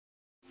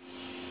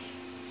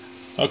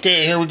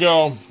Okay, here we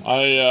go.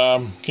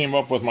 I came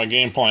up with my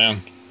game plan.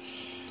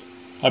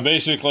 I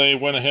basically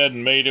went ahead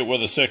and made it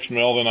with a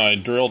 6mm, then I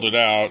drilled it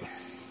out.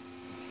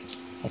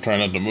 I'll try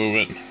not to move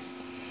it.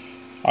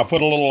 I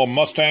put a little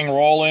Mustang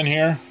Roll in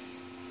here,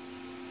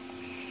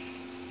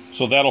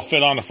 so that'll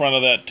fit on the front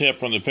of that tip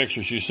from the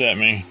pictures you sent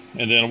me.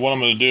 And then what I'm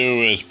going to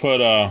do is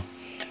put a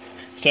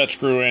set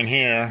screw in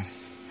here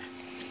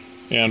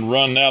and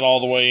run that all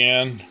the way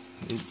in.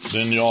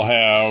 Then you'll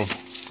have,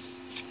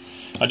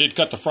 I did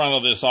cut the front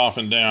of this off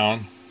and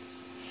down.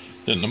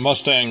 Then the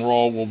Mustang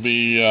Roll will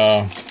be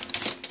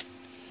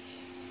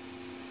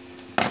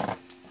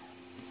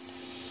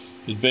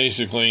is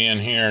basically in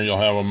here. You'll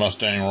have a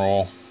Mustang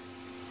Roll,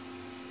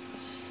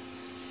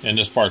 and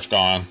this part's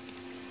gone.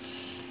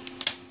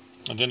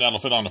 And then that'll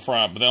fit on the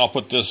front. But then I'll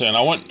put this in.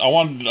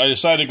 I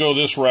decided to go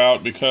this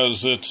route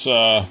because it's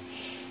the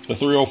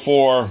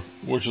 304,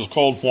 which is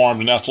cold formed,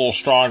 and that's a little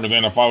stronger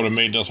than if I would have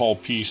made this whole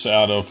piece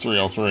out of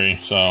 303.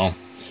 So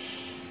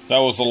that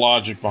was the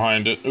logic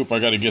behind it. Oop, I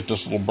got to get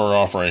this little burr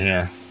off right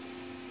here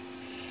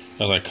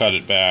as I cut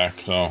it back.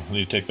 So I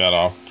need to take that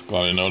off.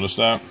 Glad I noticed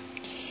that.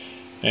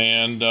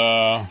 And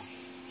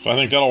so I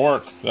think that'll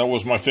work. That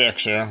was my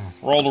fix here.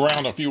 Rolled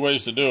around a few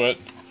ways to do it.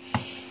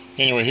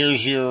 Anyway,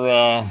 here's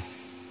your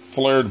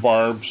flared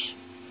barbs.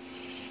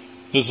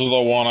 This is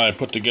the one I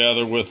put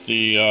together with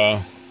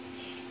the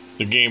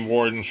game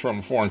wardens from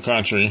a foreign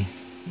country,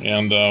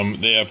 and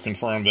they have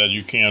confirmed that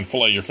you can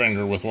fillet your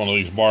finger with one of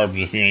these barbs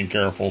if you ain't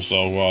careful.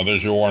 So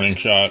there's your warning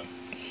shot.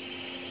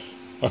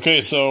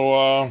 Okay,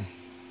 so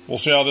we'll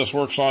see how this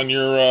works on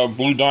your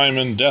blue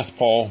diamond death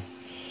pole.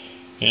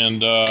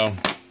 And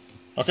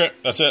okay,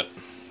 that's it.